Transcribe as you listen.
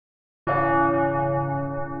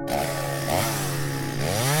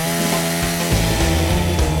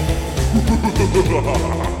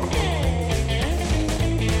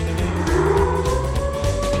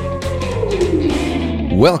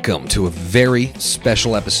Welcome to a very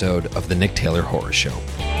special episode of the Nick Taylor Horror Show.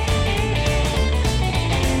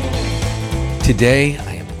 Today,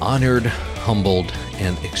 I am honored, humbled,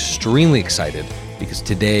 and extremely excited because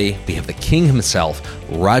today we have the king himself,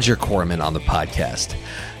 Roger Corman, on the podcast.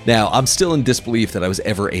 Now, I'm still in disbelief that I was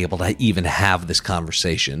ever able to even have this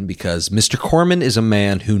conversation because Mr. Corman is a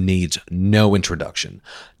man who needs no introduction.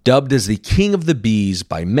 Dubbed as the King of the Bees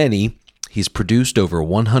by many, he's produced over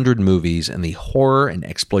 100 movies in the horror and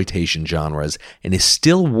exploitation genres and is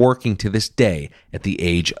still working to this day at the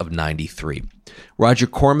age of 93. Roger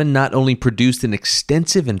Corman not only produced an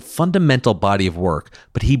extensive and fundamental body of work,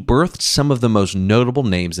 but he birthed some of the most notable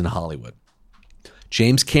names in Hollywood.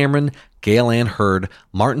 James Cameron, Gale Anne Hurd,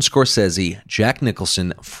 Martin Scorsese, Jack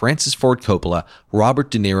Nicholson, Francis Ford Coppola,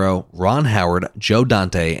 Robert Deniro, Ron Howard, Joe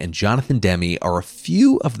Dante, and Jonathan Demme are a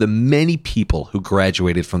few of the many people who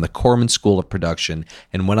graduated from the Corman School of Production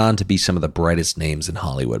and went on to be some of the brightest names in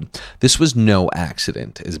Hollywood. This was no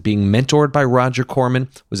accident, as being mentored by Roger Corman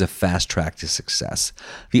was a fast track to success.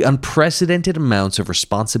 The unprecedented amounts of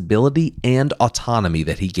responsibility and autonomy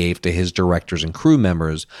that he gave to his directors and crew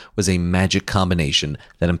members was a magic combination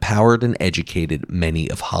that empowered and educated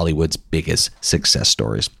many of Hollywood's biggest success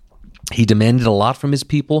stories. He demanded a lot from his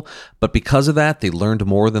people, but because of that, they learned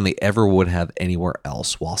more than they ever would have anywhere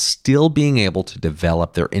else, while still being able to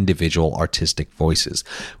develop their individual artistic voices.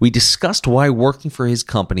 We discussed why working for his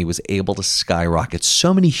company was able to skyrocket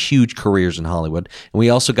so many huge careers in Hollywood, and we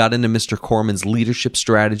also got into Mr. Corman's leadership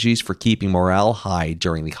strategies for keeping morale high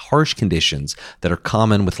during the harsh conditions that are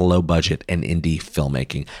common with low-budget and indie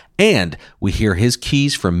filmmaking. And we hear his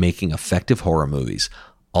keys for making effective horror movies.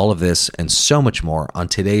 All of this and so much more on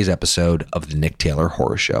today's episode of the Nick Taylor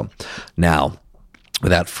Horror Show. Now,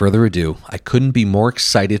 without further ado, I couldn't be more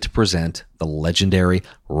excited to present the legendary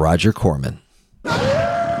Roger Corman.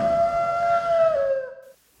 I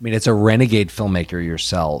mean, it's a renegade filmmaker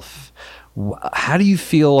yourself. How do you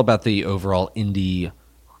feel about the overall indie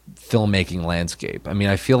filmmaking landscape? I mean,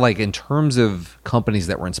 I feel like in terms of companies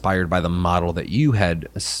that were inspired by the model that you had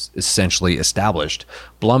essentially established,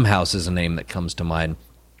 Blumhouse is a name that comes to mind.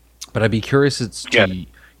 But I'd be curious as to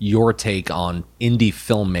your take on indie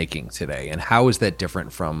filmmaking today, and how is that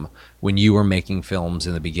different from when you were making films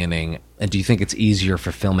in the beginning? And do you think it's easier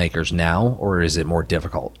for filmmakers now, or is it more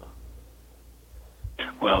difficult?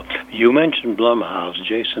 Well, you mentioned Blumhouse,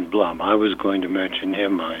 Jason Blum. I was going to mention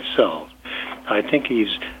him myself. I think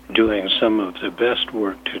he's doing some of the best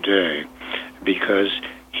work today because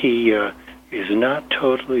he is not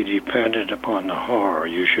totally dependent upon the horror.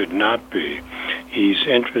 You should not be. He's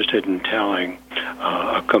interested in telling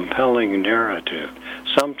a compelling narrative,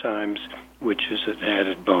 sometimes, which is an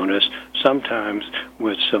added bonus, sometimes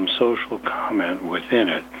with some social comment within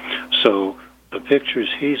it. So the pictures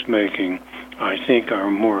he's making, I think,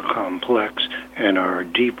 are more complex and are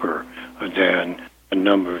deeper than a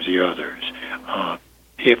number of the others.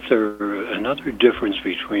 If there another difference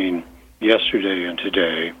between yesterday and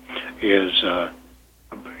today is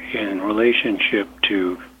in relationship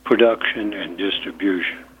to production and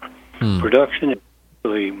distribution. Production is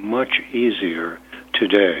really much easier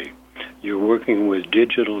today. You're working with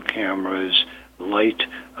digital cameras,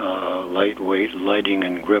 lightweight lighting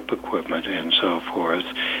and grip equipment and so forth,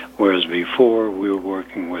 whereas before we were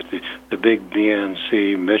working with the big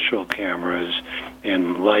BNC Mitchell cameras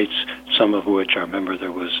and lights, some of which I remember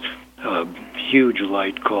there was a huge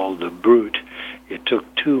light called the Brute. It took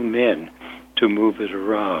two men to move it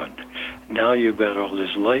around. Now you've got all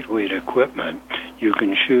this lightweight equipment. You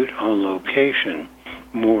can shoot on location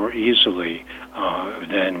more easily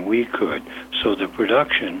than we could. So the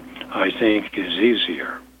production, I think, is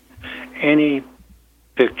easier. Any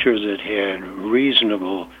picture that had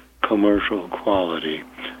reasonable commercial quality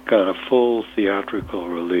got a full theatrical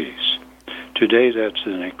release. Today, that's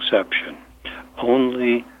an exception.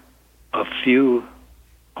 Only a few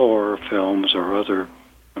horror films or other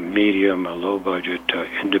medium or low-budget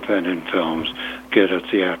independent films get a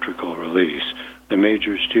theatrical release. The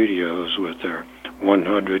major studios with their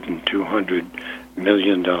 $100 and $200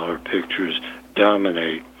 million pictures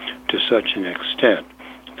dominate to such an extent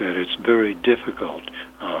that it's very difficult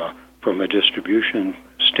from a distribution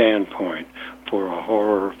standpoint for a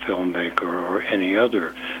horror filmmaker or any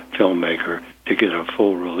other filmmaker to get a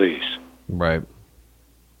full release. Right.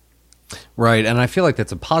 Right, and I feel like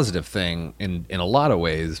that's a positive thing in a lot of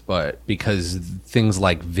ways, but because things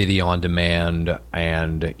like video on demand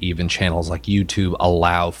and even channels like YouTube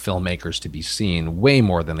allow filmmakers to be seen way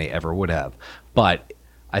more than they ever would have. But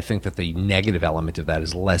I think that the negative element of that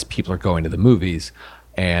is less people are going to the movies.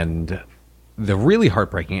 And the really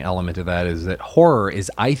heartbreaking element of that is that horror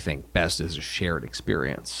is, I think, best as a shared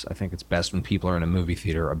experience. I think it's best when people are in a movie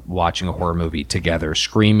theater watching a horror movie together,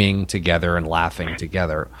 screaming together and laughing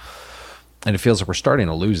together. And it feels like we're starting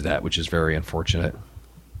to lose that, which is very unfortunate.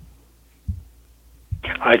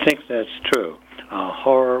 I think that's true.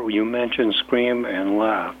 Horror, you mentioned scream and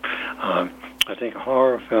laugh. I think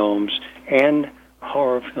horror films and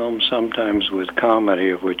horror films sometimes with comedy,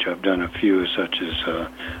 of which I've done a few, such as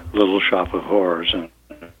Little Shop of Horrors and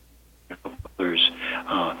others,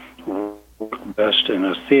 work best in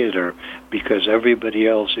a theater because everybody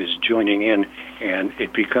else is joining in and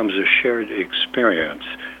it becomes a shared experience.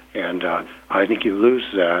 And I think you lose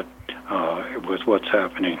that with what's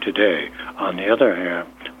happening today. On the other hand,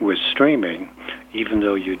 with streaming, even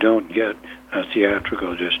though you don't get a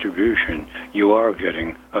theatrical distribution, you are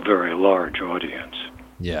getting a very large audience.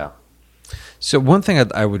 Yeah. So one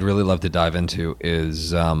thing I would really love to dive into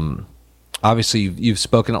is, obviously you've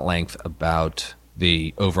spoken at length about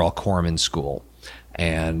the overall Corman school.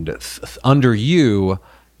 And under you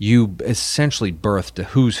essentially birthed a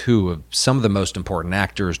who's who of some of the most important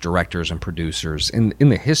actors, directors, and producers in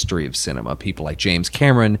the history of cinema. People like James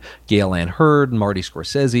Cameron, Gale Anne Hurd, Marty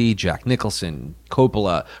Scorsese, Jack Nicholson,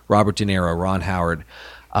 Coppola, Robert De Niro, Ron Howard.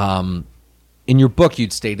 In your book,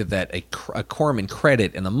 you'd stated that a Corman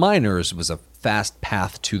credit in the minors was a fast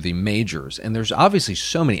path to the majors. And there's obviously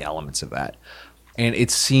so many elements of that. And it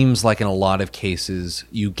seems like in a lot of cases,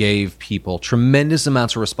 you gave people tremendous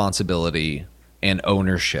amounts of responsibility and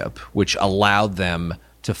ownership, which allowed them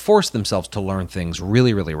to force themselves to learn things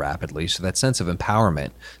really, really rapidly. So that sense of empowerment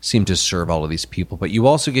seemed to serve all of these people. But you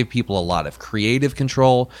also gave people a lot of creative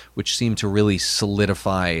control, which seemed to really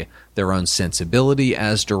solidify their own sensibility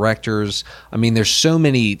as directors. I mean, there's so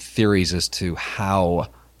many theories as to how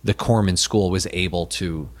the Corman School was able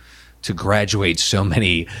to graduate so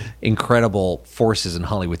many incredible forces in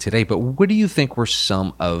Hollywood today. But what do you think were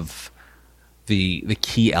some of the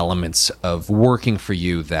key elements of working for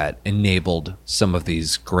you that enabled some of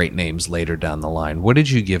these great names later down the line? What did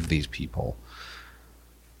you give these people?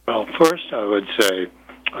 Well, first I would say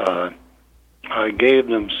I gave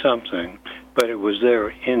them something, but it was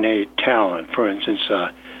their innate talent. For instance,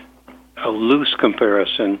 a loose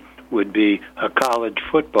comparison would be a college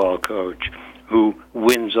football coach who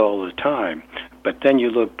wins all the time. But then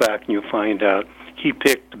you look back and you find out he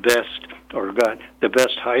picked the best or got the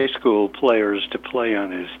best high school players to play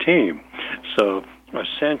on his team. So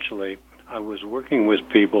essentially, I was working with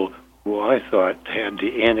people who I thought had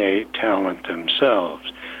the innate talent themselves.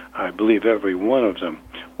 I believe every one of them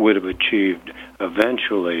would have achieved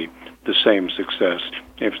eventually the same success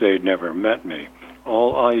if they'd never met me.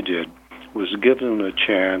 All I did was give them a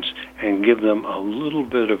chance and give them a little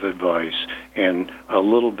bit of advice and a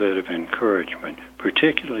little bit of encouragement,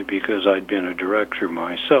 particularly because I'd been a director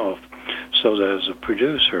myself. So that as a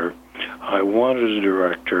producer, I wanted a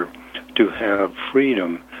director to have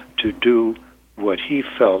freedom to do what he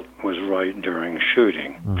felt was right during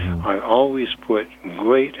shooting. Mm-hmm. I always put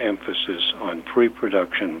great emphasis on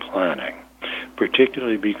pre-production planning,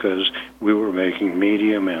 particularly because we were making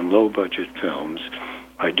medium and low-budget films.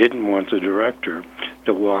 I didn't want the director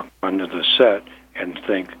to walk onto the set and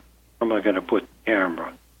think, where am I going to put the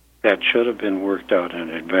camera? That should have been worked out in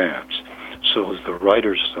advance. So the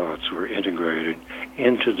writer's thoughts were integrated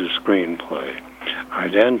into the screenplay. I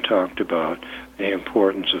then talked about the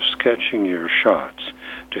importance of sketching your shots,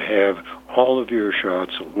 to have all of your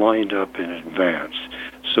shots lined up in advance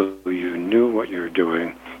so you knew what you're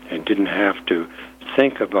doing and didn't have to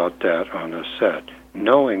think about that on the set,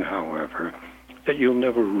 knowing, however, that you'll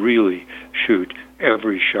never really shoot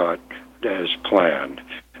every shot as planned.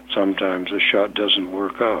 Sometimes a shot doesn't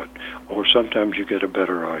work out, or sometimes you get a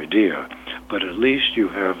better idea. But at least you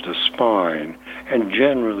have the spine, and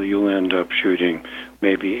generally you'll end up shooting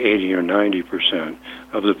maybe 80 or 90%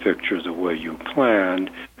 of the picture the way you planned,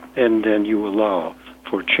 and then you allow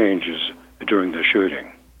for changes during the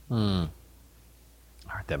shooting. All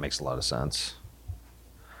right, that makes a lot of sense.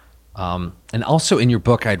 And also in your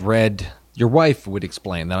book, I'd read, your wife would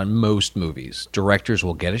explain that on most movies, directors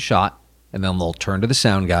will get a shot, and then they'll turn to the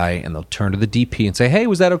sound guy and they'll turn to the DP and say, hey,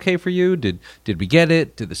 was that okay for you? Did we get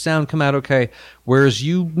it? Did the sound come out okay? Whereas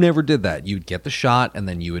you never did that. You'd get the shot and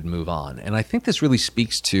then you would move on. And I think this really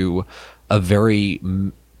speaks to a very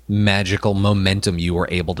magical momentum you were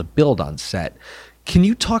able to build on set. Can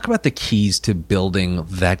you talk about the keys to building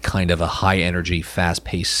that kind of a high-energy,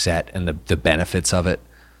 fast-paced set and the benefits of it?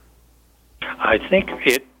 I think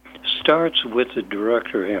it starts with the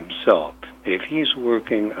director himself. If he's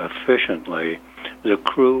working efficiently, the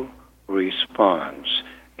crew responds.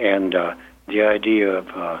 And the idea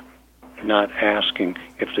of not asking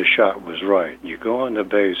if the shot was right. You go on the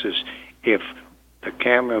basis if the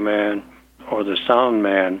cameraman or the sound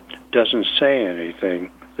man doesn't say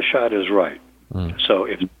anything, the shot is right. So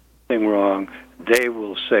if there's something wrong, they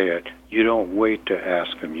will say it. You don't wait to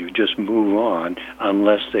ask them. You just move on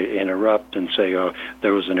unless they interrupt and say, oh,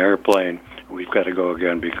 there was an airplane. We've got to go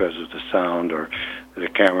again because of the sound, or the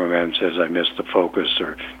cameraman says I missed the focus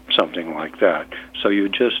or something like that. So you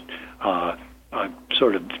just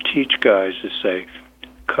sort of teach guys to say,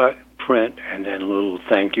 cut, print, and then a little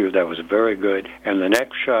thank you. That was very good. And the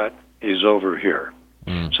next shot is over here.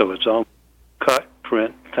 So it's all cut,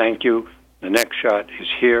 print, thank you. The next shot is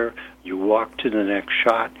here. You walk to the next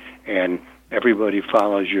shot, and everybody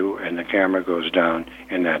follows you, and the camera goes down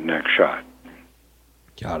in that next shot.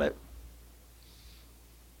 Got it.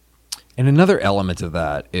 And another element of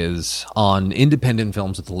that is on independent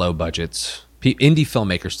films with low budgets, indie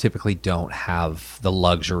filmmakers typically don't have the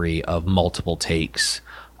luxury of multiple takes.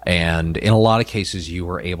 And in a lot of cases, you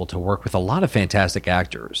were able to work with a lot of fantastic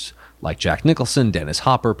actors like Jack Nicholson, Dennis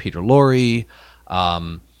Hopper, Peter Lorre.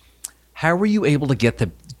 How were you able to get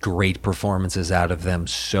the great performances out of them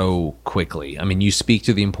so quickly? I mean, you speak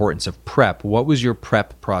to the importance of prep. What was your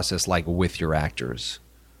prep process like with your actors?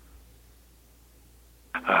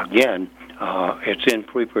 Again, it's in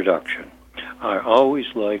pre-production. I always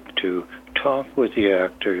like to talk with the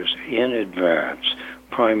actors in advance,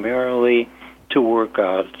 primarily to work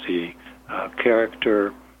out the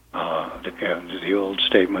character, the old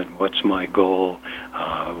statement, what's my goal,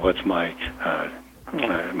 what's my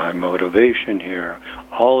motivation here.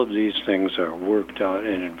 All of these things are worked out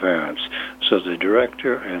in advance, so the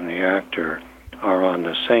director and the actor are on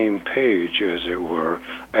the same page, as it were,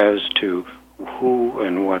 as to who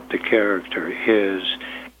and what the character is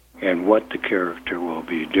and what the character will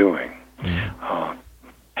be doing.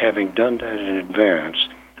 Having done that in advance,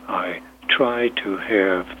 I try to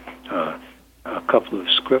have a couple of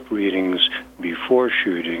script readings before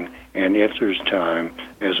shooting, and if there's time,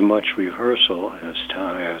 as much rehearsal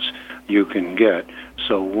as you can get.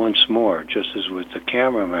 So once more, just as with the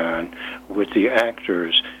cameraman, with the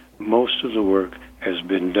actors, most of the work has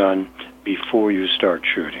been done before you start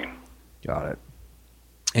shooting. Got it.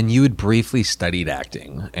 And you had briefly studied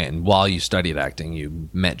acting, and while you studied acting, you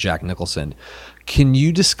met Jack Nicholson. Can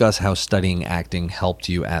you discuss how studying acting helped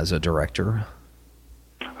you as a director?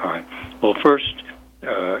 All right. Well, first,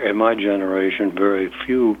 in my generation, very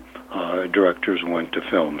few directors went to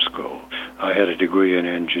film school. I had a degree in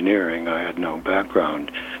engineering. I had no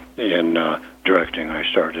background in directing. I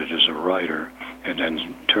started as a writer and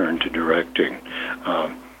then turned to directing.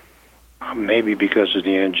 Maybe because of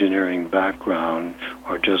the engineering background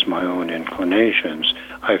or just my own inclinations,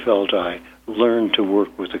 I felt I learned to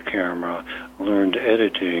work with the camera, learned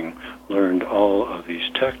editing, learned all of these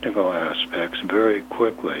technical aspects very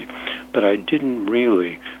quickly, but I didn't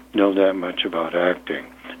really know that much about acting.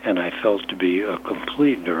 And I felt to be a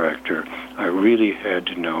complete director, I really had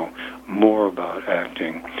to know more about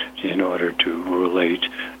acting in order to relate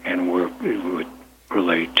and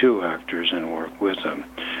relate to actors and work with them.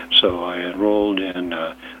 So I enrolled in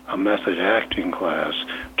a method acting class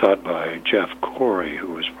taught by Jeff Corey, who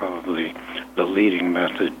was probably the leading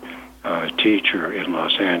method teacher in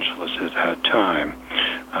Los Angeles at that time,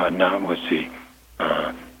 not with the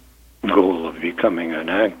goal of becoming an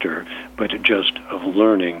actor, but just of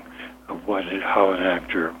learning how an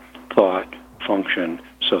actor thought, functioned,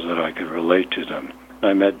 so that I could relate to them.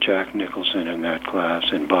 I met Jack Nicholson in that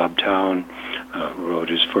class, and Bob Town wrote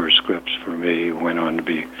his first scripts for me, went on to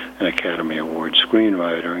be an Academy Award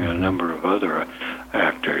screenwriter, and a number of other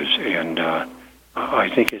actors. And I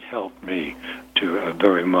think it helped me to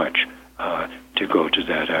very much to go to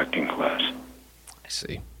that acting class. I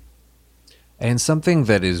see. And something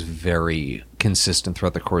that is very consistent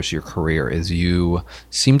throughout the course of your career is you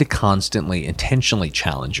seem to constantly, intentionally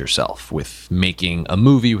challenge yourself with making a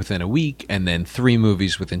movie within a week, and then 3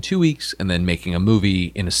 movies within 2 weeks, and then making a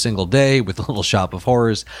movie in a single day with a Little Shop of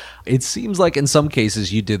Horrors. It seems like in some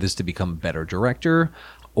cases you did this to become a better director,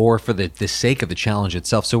 or for the sake of the challenge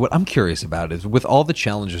itself. So what I'm curious about is, with all the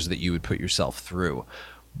challenges that you would put yourself through,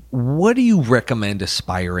 what do you recommend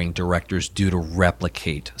aspiring directors do to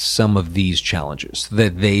replicate some of these challenges,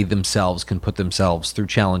 that they themselves can put themselves through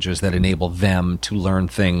challenges that enable them to learn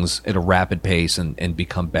things at a rapid pace and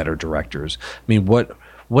become better directors? I mean,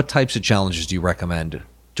 what types of challenges do you recommend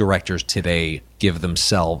directors today give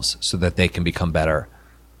themselves so that they can become better?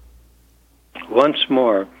 Once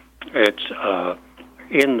more, it's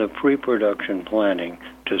in the pre-production planning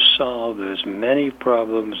to solve as many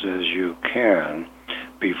problems as you can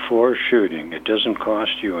before shooting. It doesn't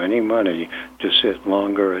cost you any money to sit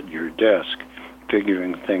longer at your desk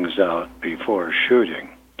figuring things out before shooting.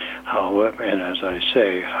 However, and as I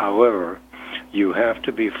say, however, you have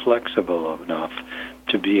to be flexible enough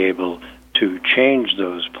to be able to change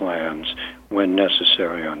those plans when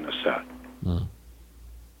necessary on the set. Mm.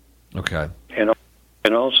 Okay.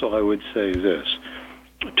 And also I would say this,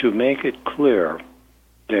 to make it clear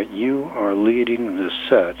that you are leading the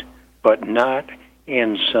set, but not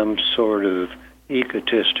in some sort of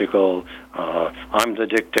egotistical, I'm the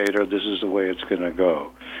dictator, this is the way it's going to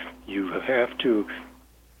go. You have to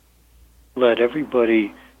let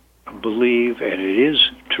everybody believe, and it is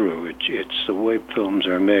true, it's the way films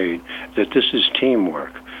are made, that this is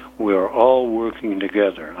teamwork. We're all working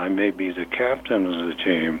together. I may be the captain of the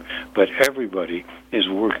team, but everybody is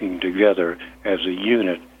working together as a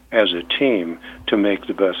unit, as a team, to make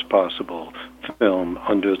the best possible film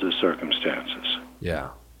under the circumstances. Yeah.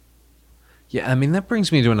 Yeah, I mean, that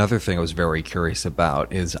brings me to another thing I was very curious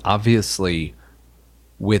about, is obviously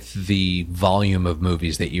with the volume of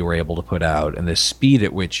movies that you were able to put out and the speed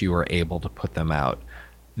at which you were able to put them out,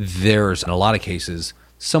 there's, in a lot of cases,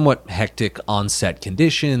 somewhat hectic on-set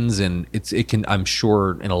conditions, and it can, I'm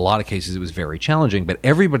sure in a lot of cases it was very challenging, but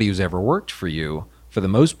everybody who's ever worked for you, for the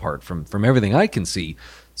most part, from everything I can see,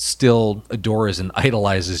 still adores and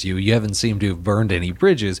idolizes you. You haven't seemed to have burned any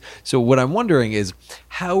bridges. So what I'm wondering is,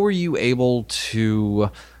 how were you able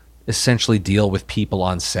to essentially deal with people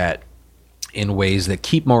on set in ways that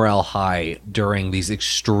keep morale high during these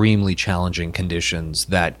extremely challenging conditions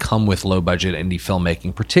that come with low-budget indie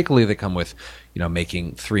filmmaking, particularly that come with,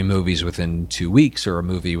 making 3 movies within 2 weeks or a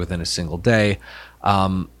movie within a single day?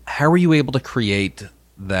 How are you able to create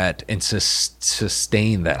that and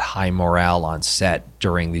sustain that high morale on set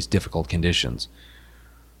during these difficult conditions?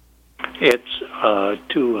 It's,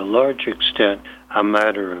 to a large extent, a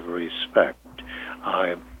matter of respect.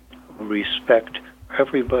 I respect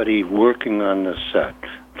everybody working on the set,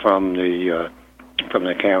 from the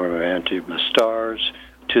cameraman to the stars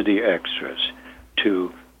to the extras,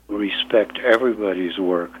 to respect everybody's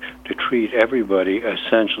work, to treat everybody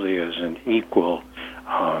essentially as an equal,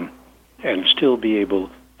 and still be able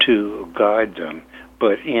to guide them,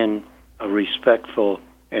 but in a respectful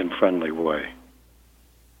and friendly way.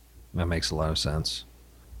 That makes a lot of sense.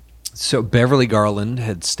 So Beverly Garland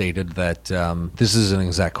had stated that, this is an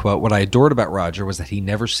exact quote, "What I adored about Roger was that he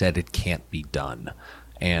never said it can't be done."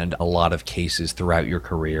 And a lot of cases throughout your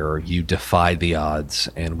career, you defied the odds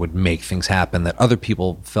and would make things happen that other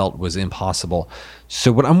people felt was impossible.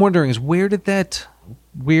 So what I'm wondering is, where did this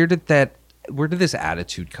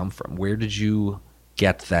attitude come from? Where did you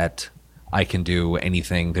get that I can do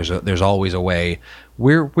anything, there's always a way?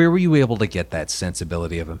 Where were you able to get that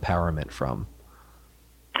sensibility of empowerment from?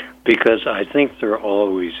 Because I think there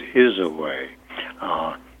always is a way.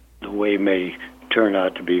 The way may turn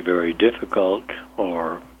out to be very difficult,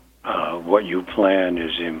 or what you plan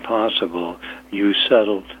is impossible. You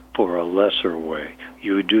settle for a lesser way.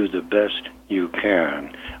 You do the best you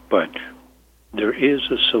can, but there is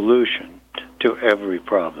a solution to every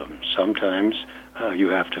problem. Sometimes you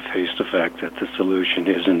have to face the fact that the solution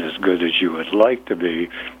isn't as good as you would like to be,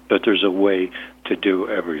 but there's a way to do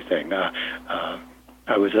everything. I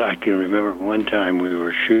can remember one time we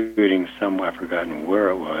were shooting somewhere, I've forgotten where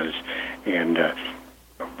it was, and the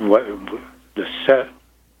set,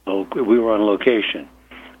 we were on location,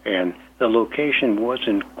 and the location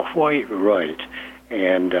wasn't quite right.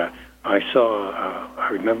 And I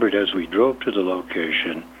remembered as we drove to the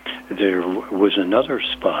location, there was another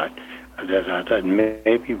spot that I thought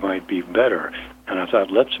maybe might be better. And I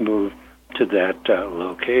thought, let's move to that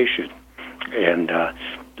location. And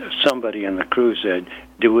somebody in the crew said,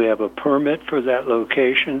 "Do we have a permit for that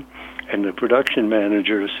location?" And the production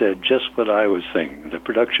manager said just what I was thinking. The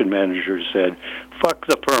production manager said, "Fuck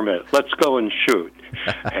the permit, let's go and shoot."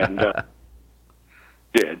 And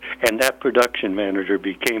did. And that production manager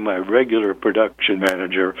became my regular production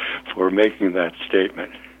manager for making that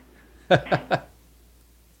statement. That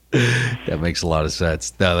makes a lot of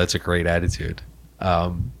sense. No, that's a great attitude.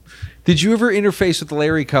 Did you ever interface with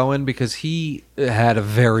Larry Cohen? Because he had a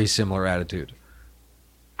very similar attitude.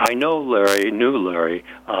 I knew Larry.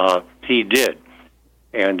 He did.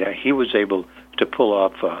 And he was able to pull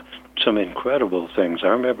off some incredible things. I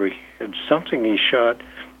remember he had something he shot,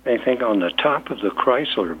 I think, on the top of the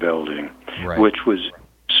Chrysler building, right, which was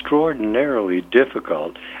extraordinarily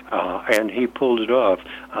difficult, and he pulled it off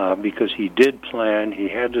because he did plan. He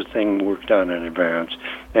had the thing worked out in advance,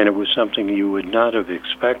 and it was something you would not have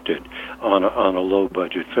expected on a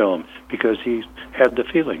low-budget film because he had the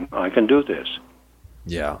feeling, I can do this.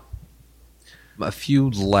 Yeah. A few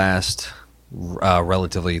last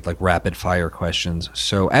relatively rapid-fire questions.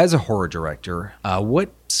 So as a horror director, what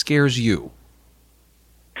scares you?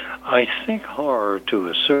 I think horror, to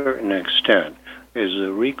a certain extent, is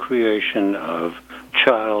a recreation of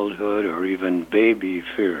childhood or even baby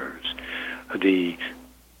fears. The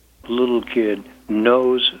little kid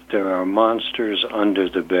knows there are monsters under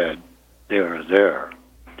the bed. They are there.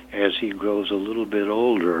 As he grows a little bit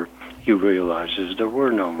older, he realizes there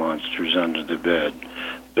were no monsters under the bed.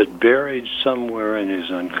 But buried somewhere in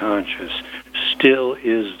his unconscious still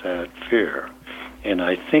is that fear. And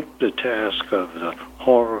I think the task of the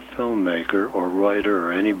horror filmmaker or writer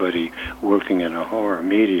or anybody working in a horror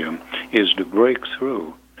medium is to break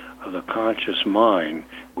through the conscious mind,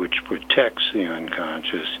 which protects the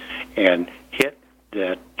unconscious, and hit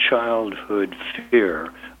that childhood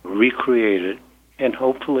fear, recreate it, and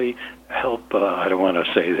hopefully help, I don't want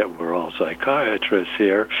to say that we're all psychiatrists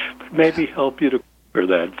here, but maybe help you to conquer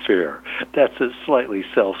that fear. That's a slightly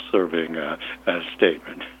self-serving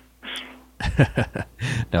statement.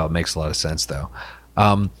 No, it makes a lot of sense, though.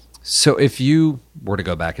 So if you were to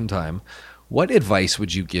go back in time, what advice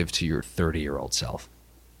would you give to your 30-year-old self?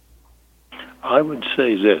 I would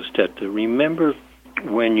say this, that to remember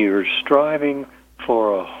when you're striving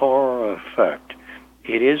for a horror effect,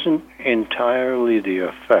 it isn't entirely the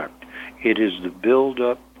effect. It is the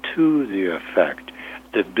build-up to the effect,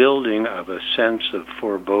 the building of a sense of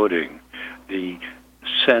foreboding, the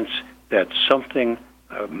sense that something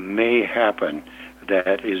may happen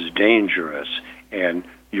that is dangerous, and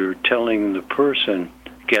you're telling the person,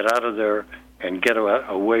 get out of there and get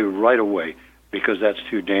away right away, because that's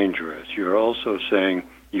too dangerous. You're also saying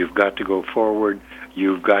you've got to go forward,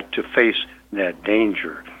 you've got to face that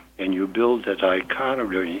danger, and you build that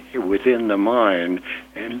dichotomy within the mind,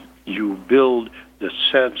 and you build the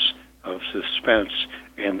sense of suspense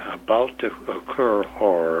and about to occur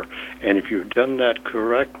horror. And if you've done that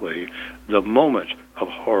correctly, the moment of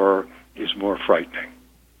horror is more frightening.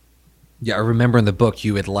 Yeah, I remember in the book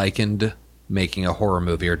you had likened making a horror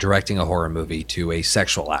movie or directing a horror movie to a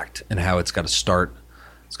sexual act, and how it's got to start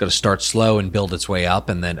slow and build its way up,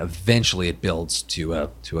 and then eventually it builds to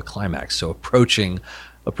a climax. So approaching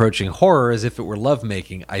horror as if it were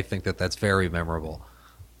lovemaking, I think that's very memorable.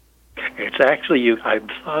 It's actually, I've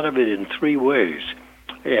thought of it in three ways: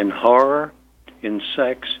 in horror, in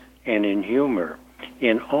sex, and in humor.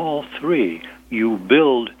 In all three, you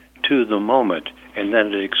build to the moment, and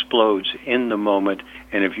then it explodes in the moment.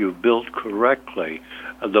 And if you build correctly,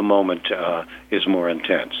 the moment is more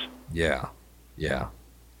intense. Yeah,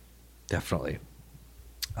 definitely.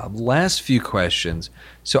 Last few questions.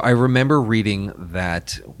 So I remember reading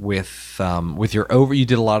that with you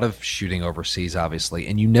did a lot of shooting overseas, obviously,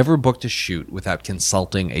 and you never booked a shoot without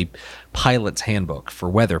consulting a pilot's handbook for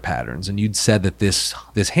weather patterns. And you'd said that this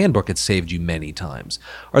handbook had saved you many times.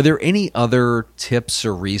 Are there any other tips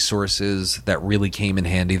or resources that really came in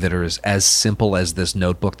handy that are as simple as this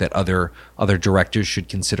notebook that other directors should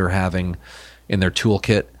consider having in their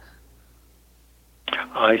toolkit?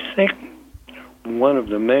 I think one of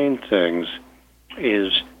the main things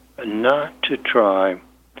is not to try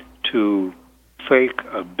to fake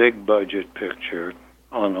a big budget picture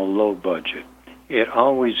on a low budget. It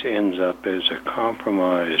always ends up as a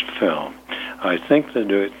compromised film. I think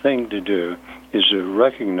the thing to do is to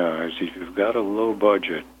recognize if you've got a low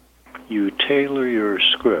budget, you tailor your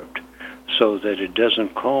script so that it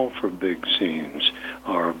doesn't call for big scenes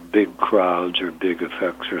or big crowds or big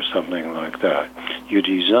effects or something like that. You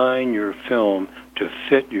design your film to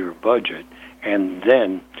fit your budget, and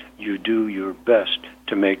then you do your best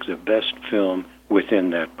to make the best film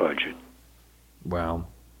within that budget. Wow.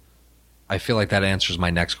 I feel like that answers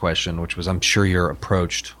my next question, which was, I'm sure you're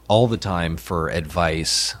approached all the time for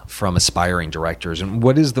advice from aspiring directors. And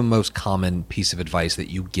what is the most common piece of advice that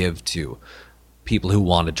you give to people who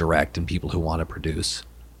want to direct and people who want to produce?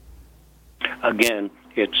 Again,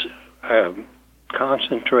 it's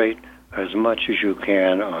concentrate as much as you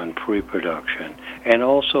can on pre-production, and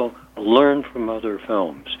also learn from other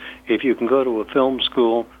films. If you can go to a film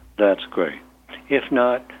school, that's great. If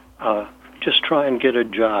not, just try and get a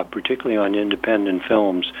job, particularly on independent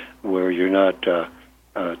films where you're not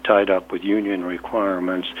tied up with union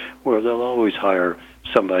requirements, where they'll always hire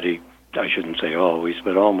somebody. I shouldn't say always,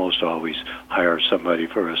 but almost always hire somebody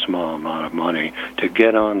for a small amount of money to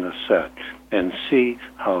get on the set and see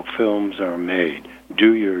how films are made.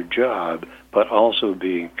 do your job, but also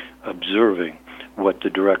be observing what the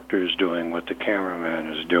director is doing, what the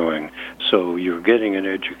cameraman is doing. So you're getting an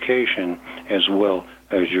education as well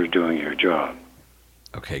as you're doing your job.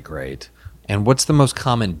 Okay, great. And what's the most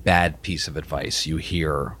common bad piece of advice you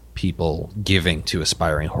hear people giving to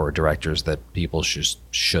aspiring horror directors that people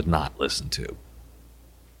should not listen to?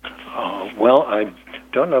 Well, I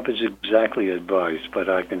don't know if it's exactly advice, but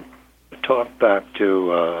I can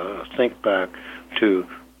think back to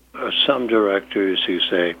some directors who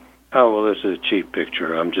say, oh, well, this is a cheap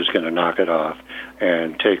picture. I'm just going to knock it off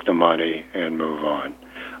and take the money and move on.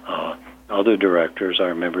 Other directors, I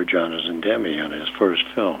remember Jonathan Demme on his first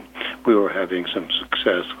film. We were having some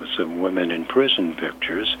success with some women in prison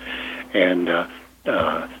pictures, and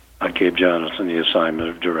I gave Jonathan the assignment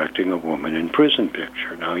of directing a woman in prison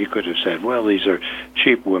picture. Now, he could have said, well, these are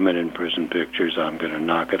cheap women in prison pictures. I'm going to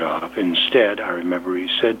knock it off. Instead, I remember he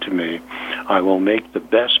said to me, I will make the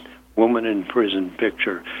best woman in prison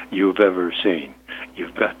picture you've ever seen.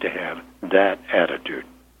 You've got to have that attitude.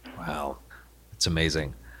 Wow. That's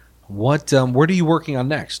amazing. What are you working on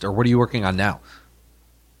next, or what are you working on now?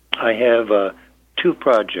 I have two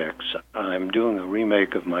projects. I'm doing a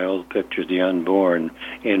remake of my old picture, The Unborn,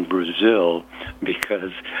 in Brazil,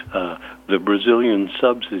 because the Brazilian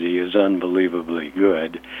subsidy is unbelievably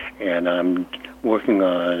good, and I'm working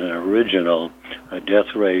on an original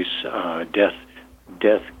Death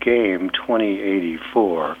Game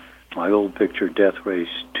 2084. My old picture, Death Race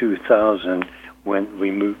 2000, when we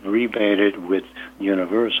remade it with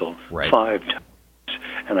Universal 5 times.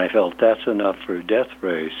 And I felt that's enough for Death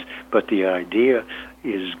Race, but the idea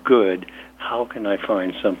is good. How can I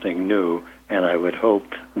find something new? And I would hope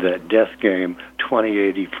that Death Game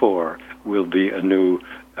 2084 will be a new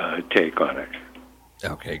take on it.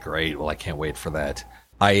 Okay, great. Well, I can't wait for that.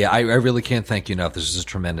 I really can't thank you enough. This is a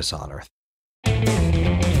tremendous honor.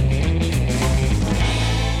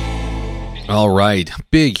 All right.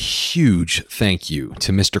 Big, huge thank you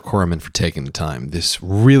to Mr. Corman for taking the time. This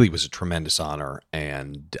really was a tremendous honor,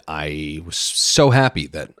 and I was so happy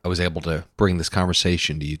that I was able to bring this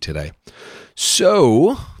conversation to you today.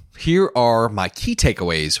 So here are my key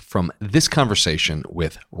takeaways from this conversation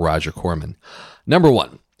with Roger Corman. Number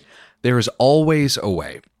one, there is always a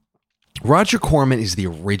way. Roger Corman is the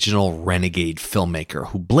original renegade filmmaker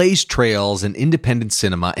who blazed trails in independent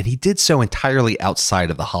cinema, and he did so entirely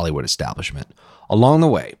outside of the Hollywood establishment. Along the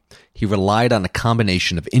way, he relied on a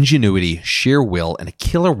combination of ingenuity, sheer will, and a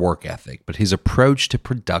killer work ethic, but his approach to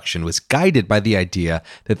production was guided by the idea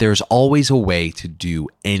that there's always a way to do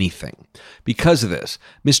anything. Because of this,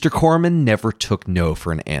 Mr. Corman never took no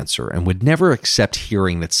for an answer and would never accept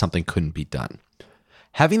hearing that something couldn't be done.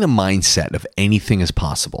 Having the mindset of anything is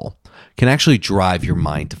possible can actually drive your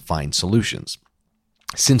mind to find solutions.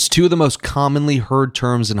 Since two of the most commonly heard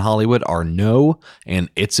terms in Hollywood are no and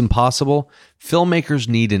it's impossible, filmmakers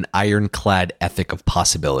need an iron-clad ethic of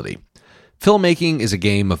possibility. Filmmaking is a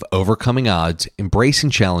game of overcoming odds, embracing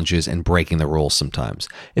challenges, and breaking the rules sometimes.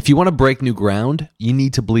 If you want to break new ground, you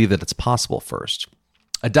need to believe that it's possible first.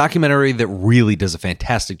 A documentary that really does a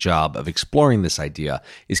fantastic job of exploring this idea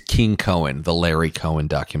is King Cohen, the Larry Cohen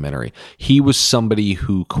documentary. He was somebody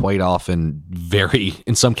who quite often,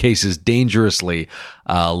 in some cases, dangerously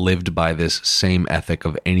lived by this same ethic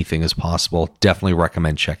of anything is possible. Definitely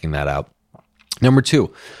recommend checking that out. Number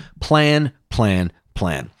two, plan, plan,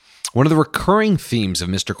 plan. One of the recurring themes of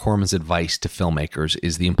Mr. Corman's advice to filmmakers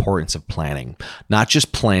is the importance of planning. Not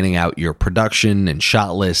just planning out your production and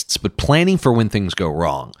shot lists, but planning for when things go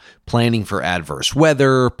wrong. Planning for adverse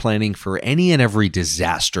weather, planning for any and every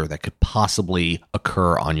disaster that could possibly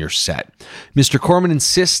occur on your set. Mr. Corman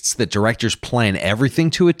insists that directors plan everything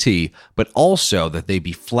to a T, but also that they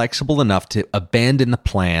be flexible enough to abandon the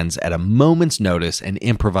plans at a moment's notice and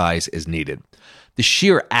improvise as needed. The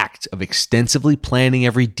sheer act of extensively planning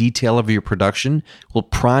every detail of your production will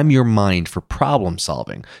prime your mind for problem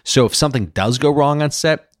solving. So if something does go wrong on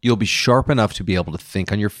set, you'll be sharp enough to be able to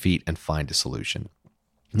think on your feet and find a solution.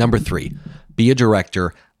 Number three, be a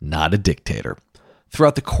director, not a dictator.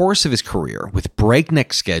 Throughout the course of his career, with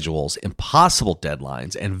breakneck schedules, impossible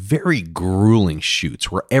deadlines, and very grueling shoots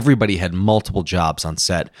where everybody had multiple jobs on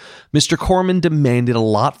set, Mr. Corman demanded a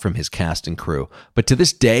lot from his cast and crew, but to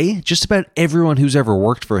this day, just about everyone who's ever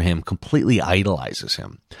worked for him completely idolizes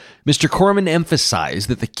him. Mr. Corman emphasized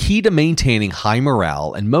that the key to maintaining high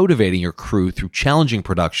morale and motivating your crew through challenging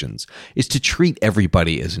productions is to treat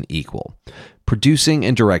everybody as an equal. Producing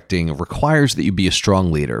and directing requires that you be a strong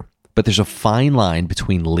leader, but there's a fine line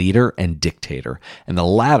between leader and dictator, and the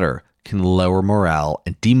latter can lower morale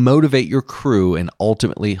and demotivate your crew and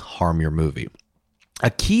ultimately harm your movie. A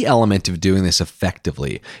key element of doing this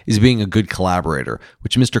effectively is being a good collaborator,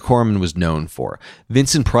 which Mr. Corman was known for.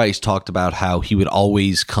 Vincent Price talked about how he would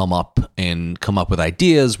always come up with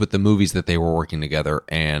ideas with the movies that they were working together,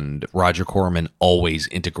 and Roger Corman always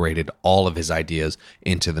integrated all of his ideas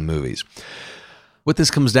into the movies. What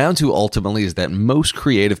this comes down to ultimately is that most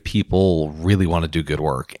creative people really want to do good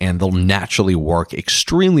work, and they'll naturally work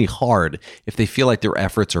extremely hard if they feel like their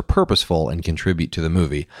efforts are purposeful and contribute to the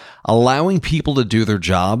movie. Allowing people to do their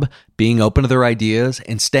job, being open to their ideas,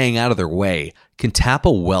 and staying out of their way can tap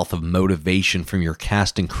a wealth of motivation from your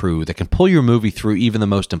cast and crew that can pull your movie through even the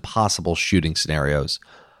most impossible shooting scenarios.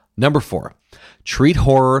 Number 4, treat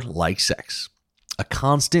horror like sex. A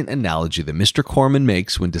constant analogy that Mr. Corman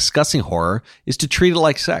makes when discussing horror is to treat it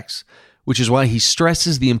like sex, which is why he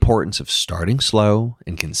stresses the importance of starting slow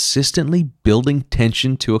and consistently building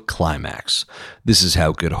tension to a climax. This is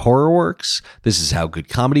how good horror works, this is how good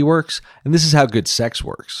comedy works, and this is how good sex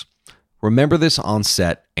works. Remember this on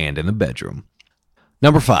set and in the bedroom.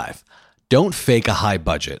 Number 5, don't fake a high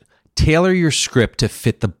budget. Tailor your script to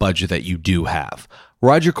fit the budget that you do have.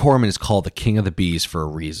 Roger Corman is called the king of the bees for a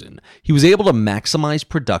reason. He was able to maximize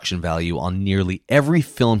production value on nearly every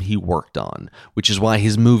film he worked on, which is why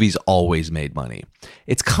his movies always made money.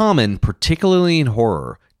 It's common, particularly in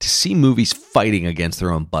horror, to see movies fighting against their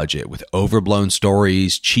own budget with overblown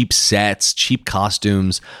stories, cheap sets, cheap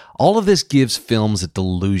costumes. All of this gives films a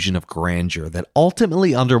delusion of grandeur that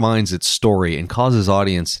ultimately undermines its story and causes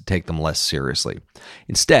audience to take them less seriously.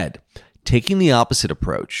 Instead, taking the opposite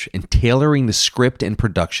approach and tailoring the script and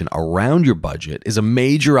production around your budget is a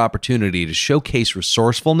major opportunity to showcase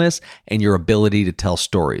resourcefulness and your ability to tell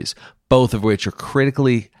stories, both of which are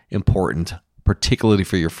critically important, particularly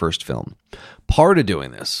for your first film. Part of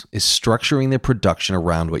doing this is structuring the production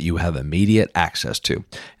around what you have immediate access to. In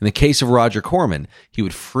the case of Roger Corman, he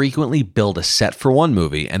would frequently build a set for one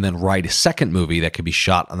movie and then write a second movie that could be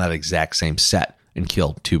shot on that exact same set and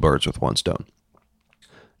kill two birds with one stone.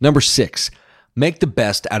 Number 6, make the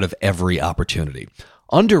best out of every opportunity.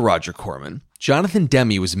 Under Roger Corman, Jonathan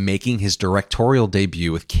Demme was making his directorial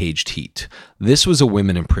debut with Caged Heat. This was a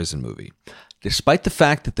women in prison movie. Despite the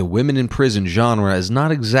fact that the women in prison genre is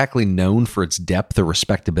not exactly known for its depth or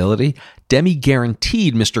respectability, Demme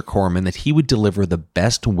guaranteed Mr. Corman that he would deliver the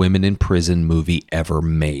best women in prison movie ever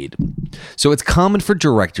made. So it's common for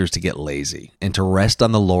directors to get lazy and to rest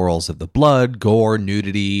on the laurels of the blood, gore,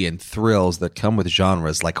 nudity, and thrills that come with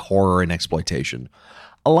genres like horror and exploitation.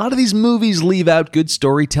 A lot of these movies leave out good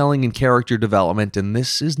storytelling and character development, and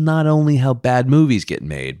this is not only how bad movies get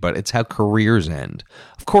made, but it's how careers end.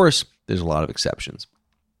 Of course, there's a lot of exceptions.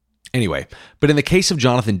 Anyway, but in the case of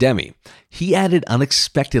Jonathan Demme, he added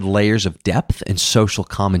unexpected layers of depth and social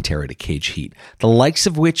commentary to Caged Heat, the likes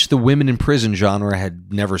of which the women in prison genre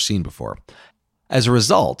had never seen before. As a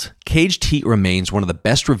result, Caged Heat remains one of the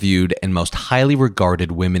best reviewed and most highly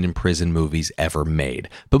regarded women in prison movies ever made.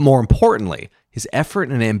 But more importantly, his effort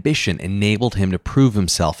and ambition enabled him to prove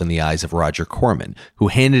himself in the eyes of Roger Corman, who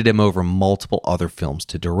handed him over multiple other films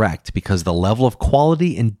to direct because of the level of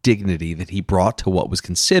quality and dignity that he brought to what was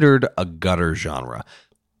considered a gutter genre.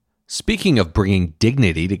 Speaking of bringing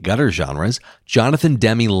dignity to gutter genres, Jonathan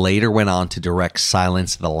Demme later went on to direct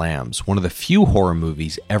Silence of the Lambs, one of the few horror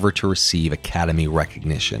movies ever to receive Academy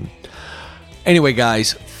recognition. Anyway,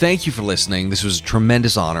 guys, thank you for listening. This was a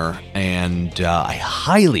tremendous honor, and I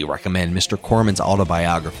highly recommend Mr. Corman's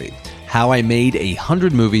autobiography, How I Made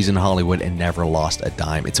 100 Movies in Hollywood and Never Lost a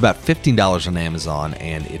Dime. It's about $15 on Amazon,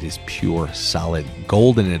 and it is pure, solid,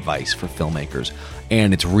 golden advice for filmmakers.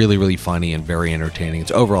 And it's really, really funny and very entertaining.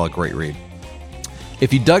 It's overall a great read.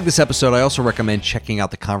 If you dug this episode, I also recommend checking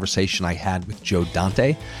out the conversation I had with Joe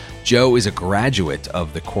Dante. Joe is a graduate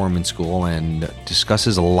of the Corman School and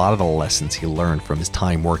discusses a lot of the lessons he learned from his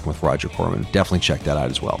time working with Roger Corman. Definitely check that out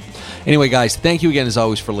as well. Anyway, guys, thank you again as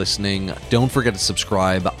always for listening. Don't forget to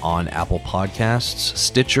subscribe on Apple Podcasts,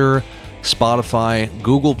 Stitcher, Spotify,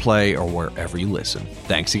 Google Play, or wherever you listen.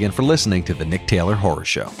 Thanks again for listening to The Nick Taylor Horror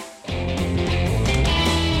Show.